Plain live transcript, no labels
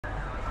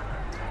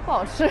不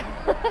好吃，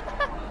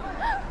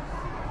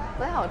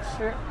不太好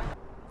吃。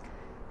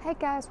Hey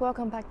guys,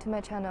 welcome back to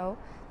my channel.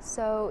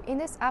 So in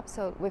this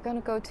episode, we're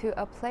gonna go to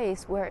a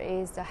place where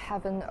is the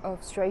heaven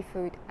of street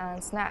food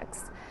and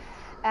snacks.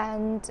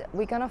 And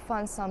we're gonna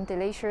find some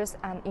delicious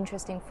and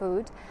interesting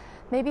food.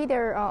 Maybe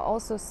there are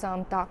also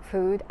some dark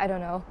food, I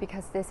don't know,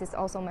 because this is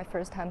also my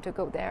first time to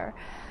go there.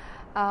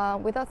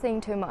 Without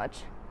saying too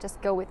much,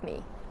 just go with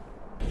me.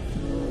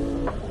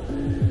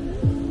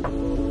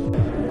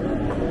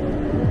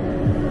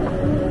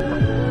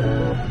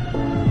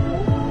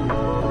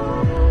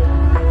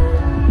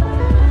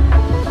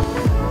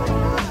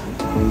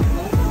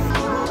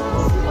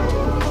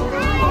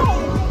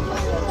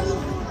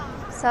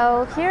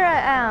 So here I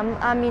am,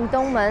 I'm in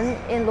Dongmen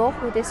in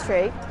Luohu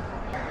district,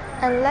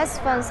 and let's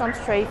find some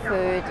street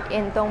food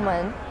in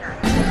Dongmen.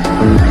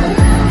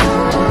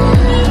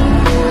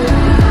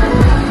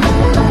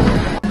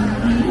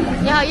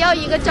 你好，要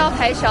一个招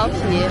牌小皮。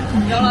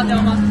要辣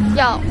椒吗？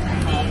要。好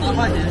，4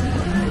块钱。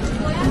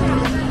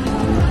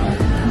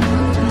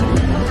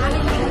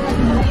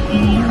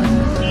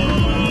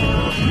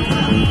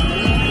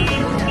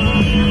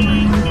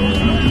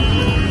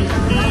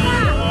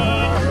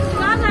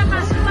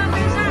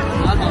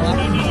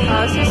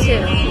好，谢谢。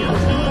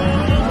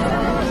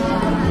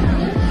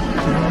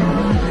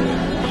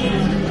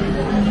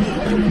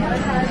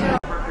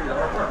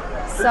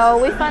So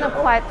we found a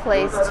quiet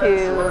place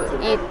to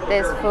eat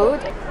this food.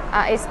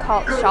 It's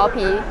called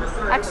Xiaopi.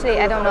 Actually,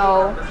 I don't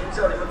know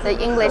the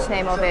English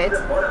name of it.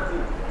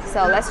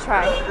 So let's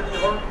try.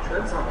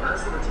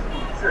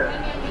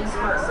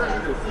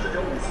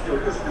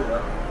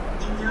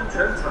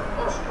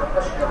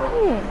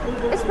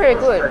 It's pretty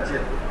good.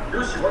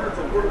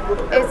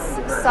 It's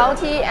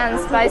salty and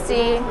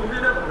spicy,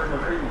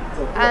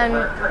 and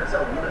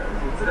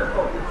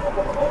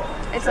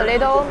it's a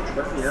little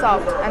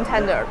soft and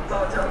tender.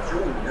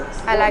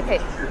 I like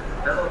it.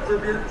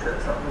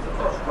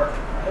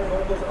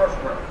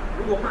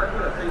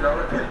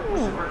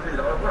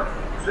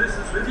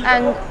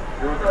 And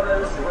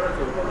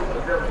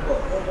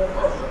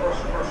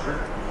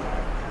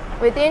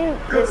within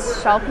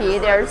this Xiaopi,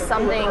 there's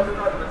something,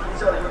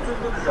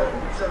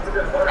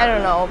 I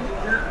don't know,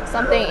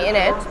 something in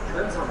it.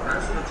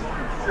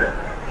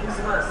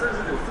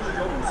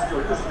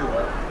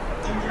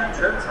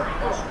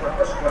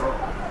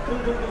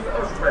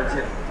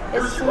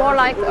 It's more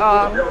like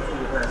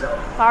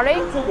garlic.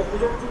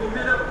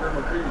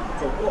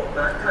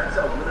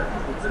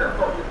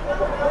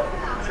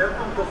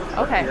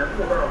 Okay.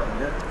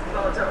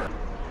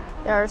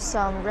 There are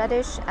some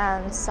reddish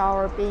and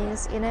sour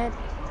beans in it,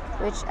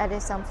 which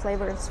added some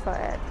flavors for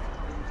it.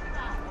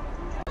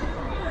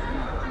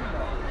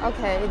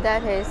 Okay,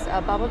 that is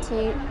a bubble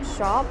tea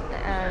shop,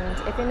 and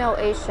if you know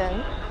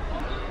Asian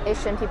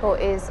people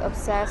is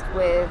obsessed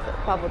with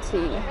bubble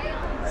tea,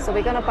 so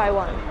we're gonna buy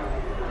one.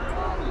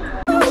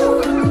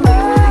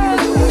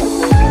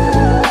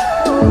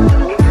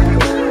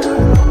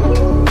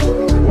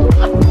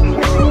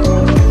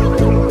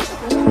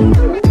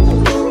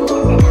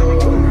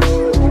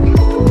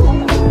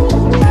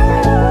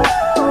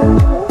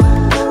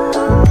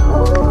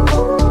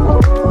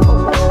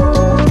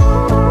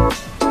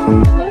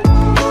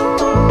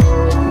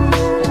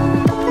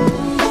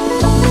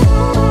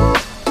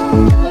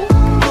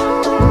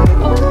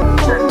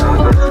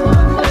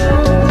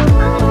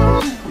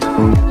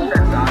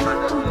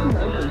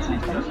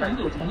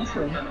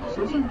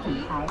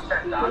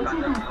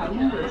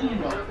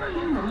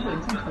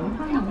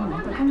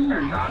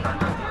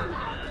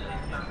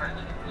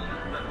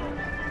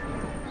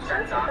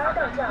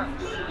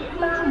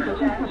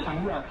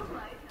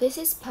 This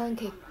is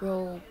pancake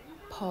roll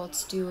pot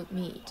stewed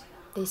meat.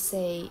 They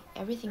say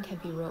everything can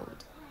be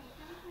rolled.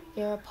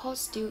 There are pot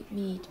stewed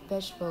meat,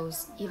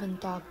 vegetables, even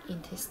duck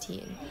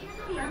intestine.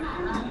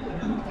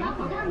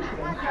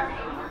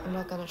 I'm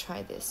not gonna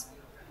try this.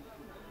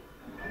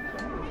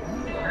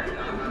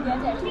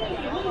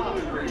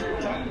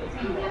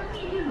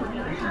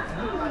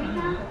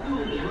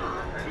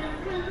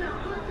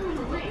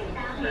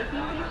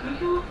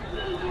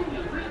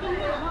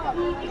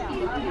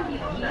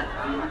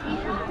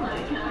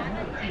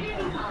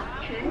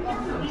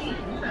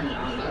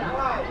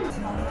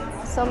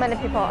 So many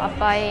people are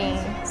buying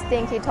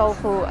stinky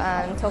tofu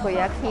and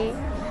takoyaki.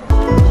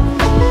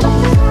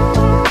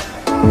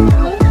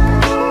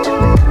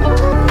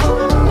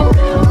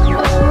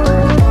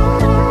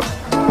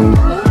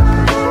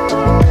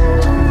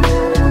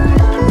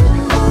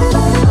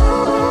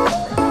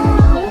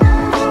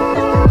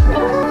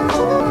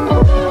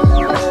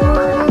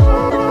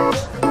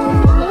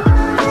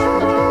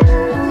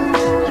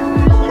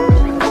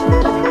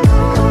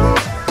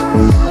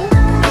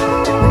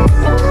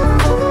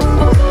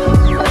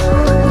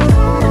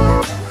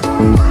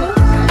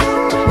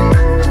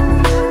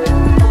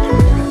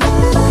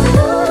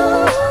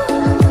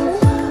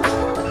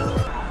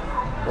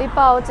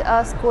 Bought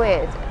a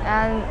squid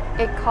and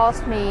it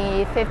cost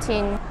me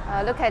 15.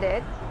 Look at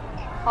it,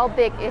 how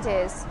big it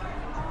is.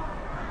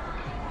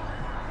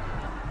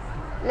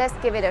 Let's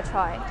give it a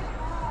try.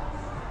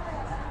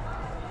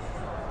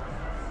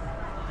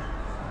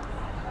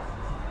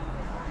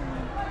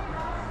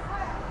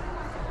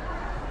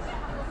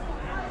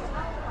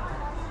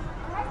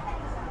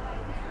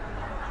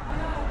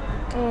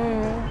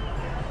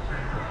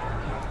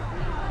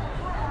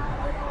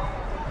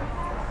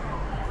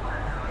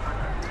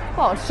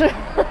 不好吃，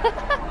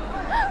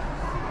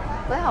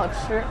不太好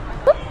吃。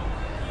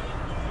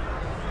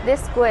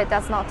This squid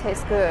does not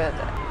taste good.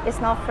 It's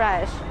not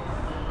fresh.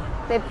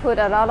 They put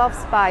a lot of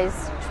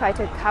spice, try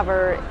to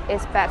cover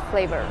its bad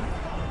flavor.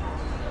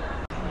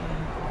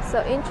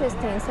 So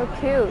interesting, so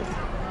cute.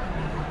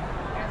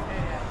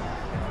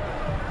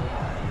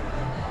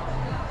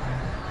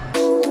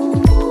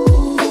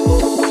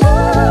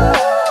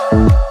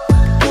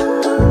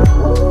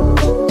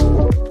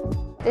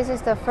 This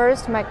is the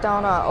first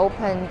McDonald's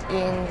opened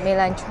in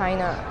mainland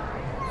China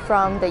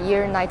from the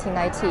year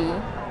 1990.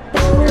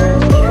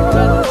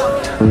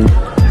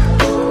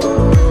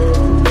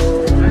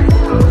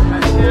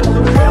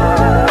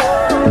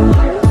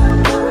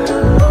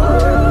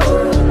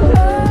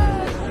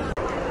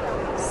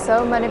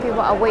 So many people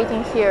are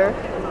waiting here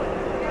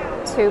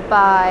to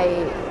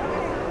buy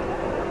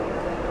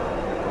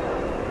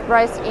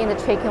rice in the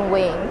chicken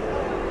wing.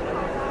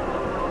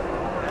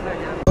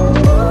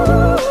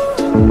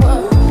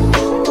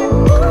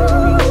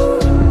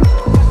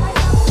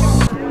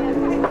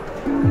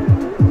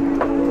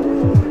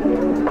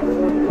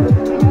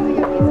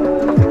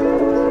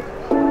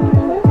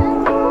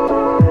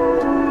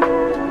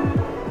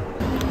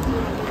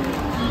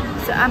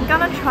 So I'm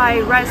gonna try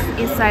rice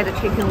inside the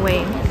chicken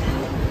wing.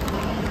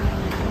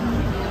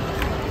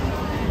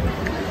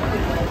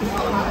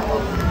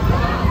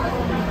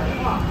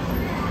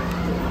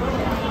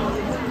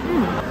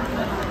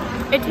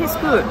 It tastes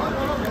good.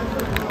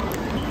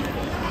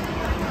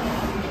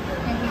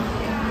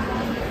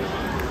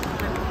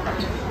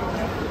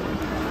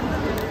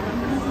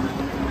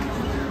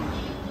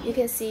 You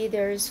can see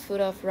there's food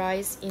of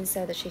rice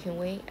inside the chicken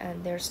wing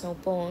and there's no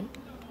bone.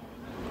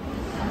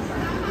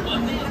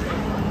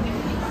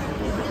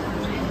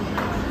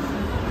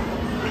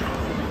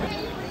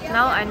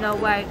 Now I know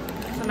why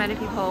so many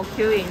people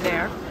queuing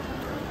there.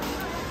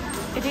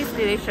 It is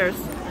delicious.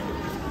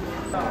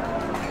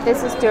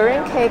 This is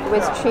durian cake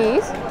with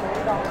cheese.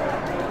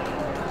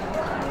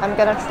 I'm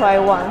gonna try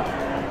one.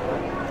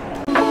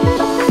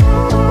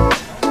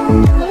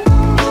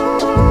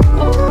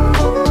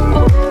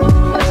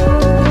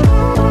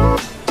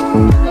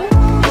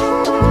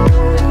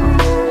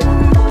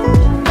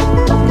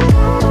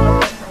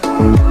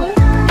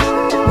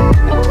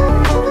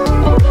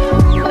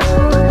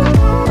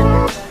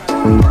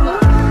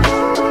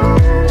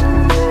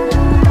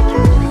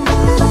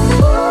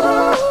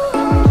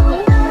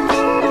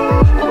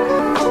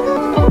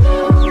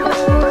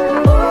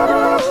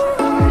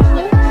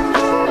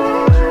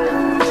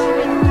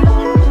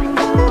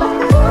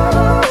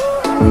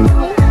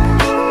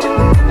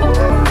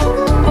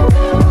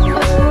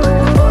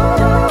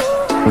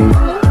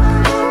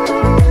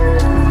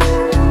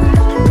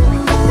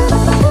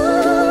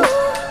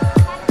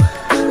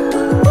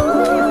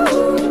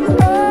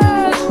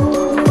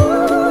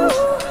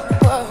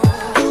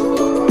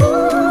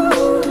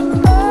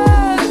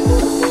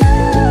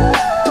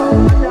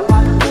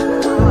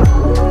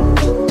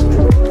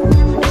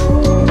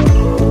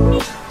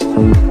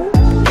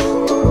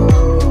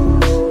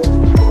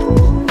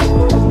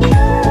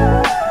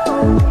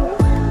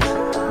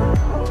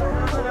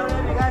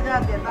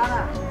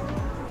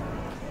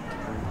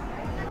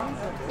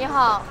你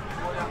好，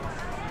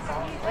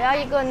我要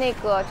一个那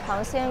个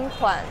尝鲜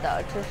款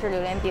的芝士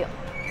榴莲饼。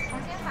尝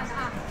鲜款的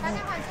啊，尝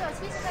鲜款只有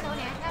70个榴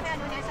莲，要不要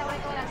榴莲稍微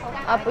多的口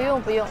感？啊，不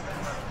用不用。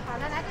好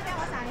的，来这边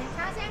我扫您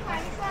尝鲜款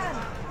1份。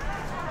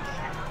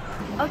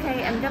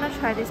Okay, I'm gonna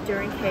try this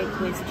durian cake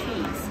with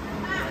cheese.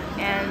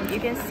 And you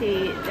can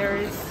see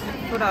there's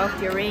full of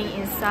durian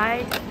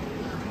inside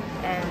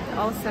and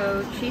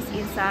also cheese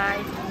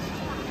inside.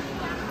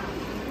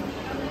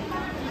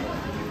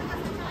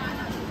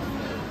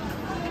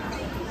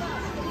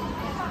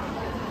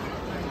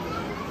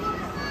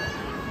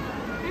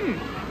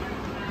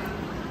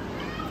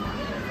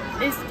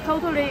 It's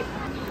totally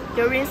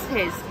durian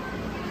taste.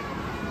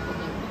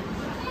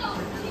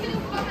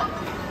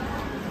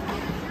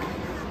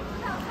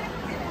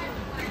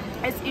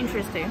 It's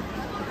interesting.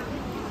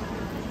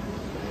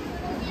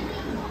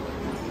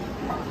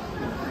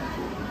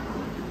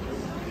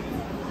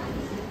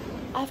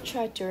 I've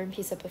tried durian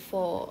pizza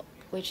before,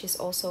 which is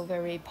also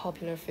very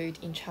popular food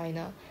in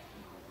China.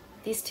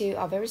 These two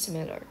are very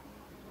similar.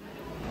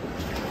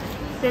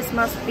 This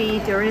must be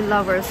durian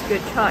lovers'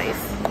 good choice.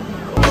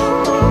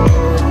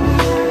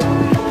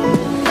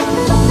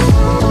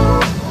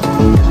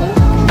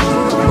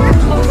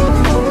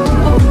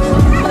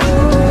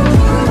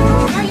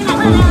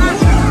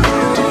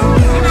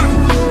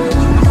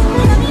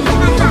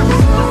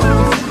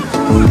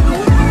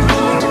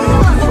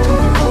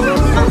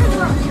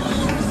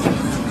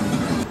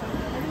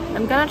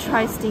 I'm gonna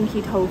try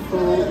Stinky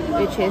Tofu,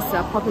 which is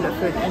a popular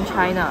food in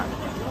China.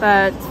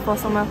 But for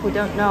someone who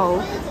don't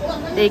know,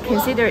 they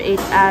consider it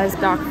as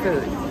dark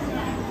food.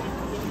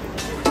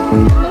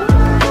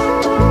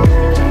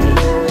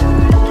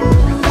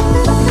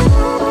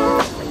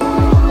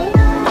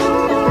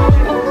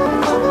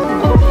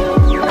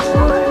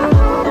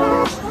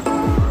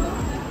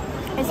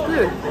 It's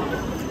good.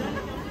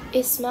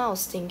 It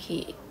smells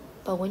stinky,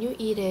 but when you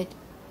eat it,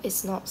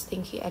 it's not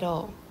stinky at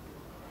all.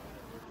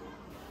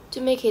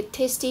 To make it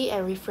tasty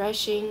and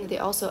refreshing, they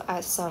also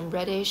add some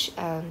radish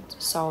and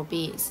sour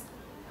beans.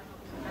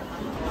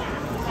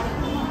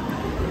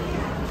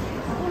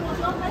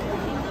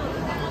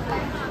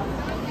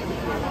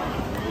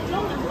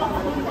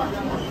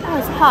 Oh,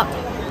 it's hot.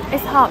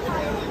 It's hot.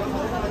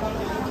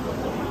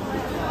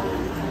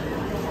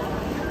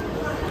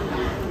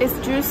 It's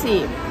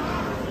juicy.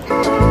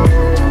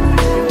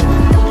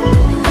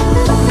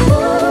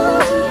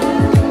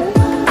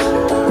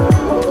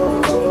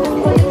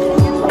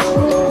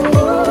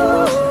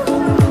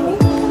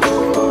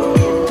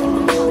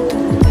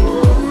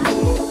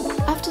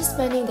 After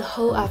spending the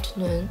whole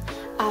afternoon,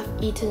 I've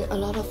eaten a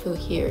lot of food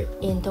here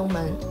in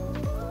Dongmen.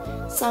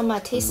 Some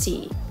are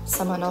tasty,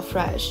 some are not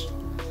fresh,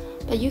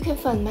 but you can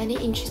find many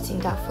interesting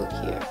duck food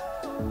here.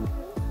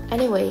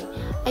 Anyway,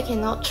 I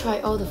cannot try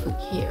all the food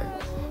here.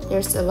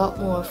 There's a lot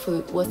more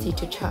food worthy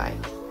to try.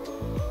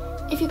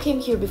 If you came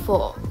here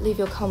before, leave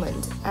your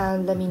comment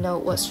and let me know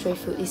what street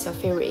food is your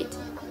favorite.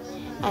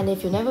 And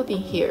if you've never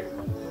been here,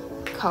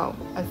 come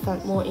and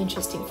find more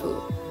interesting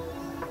food.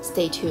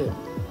 Stay tuned.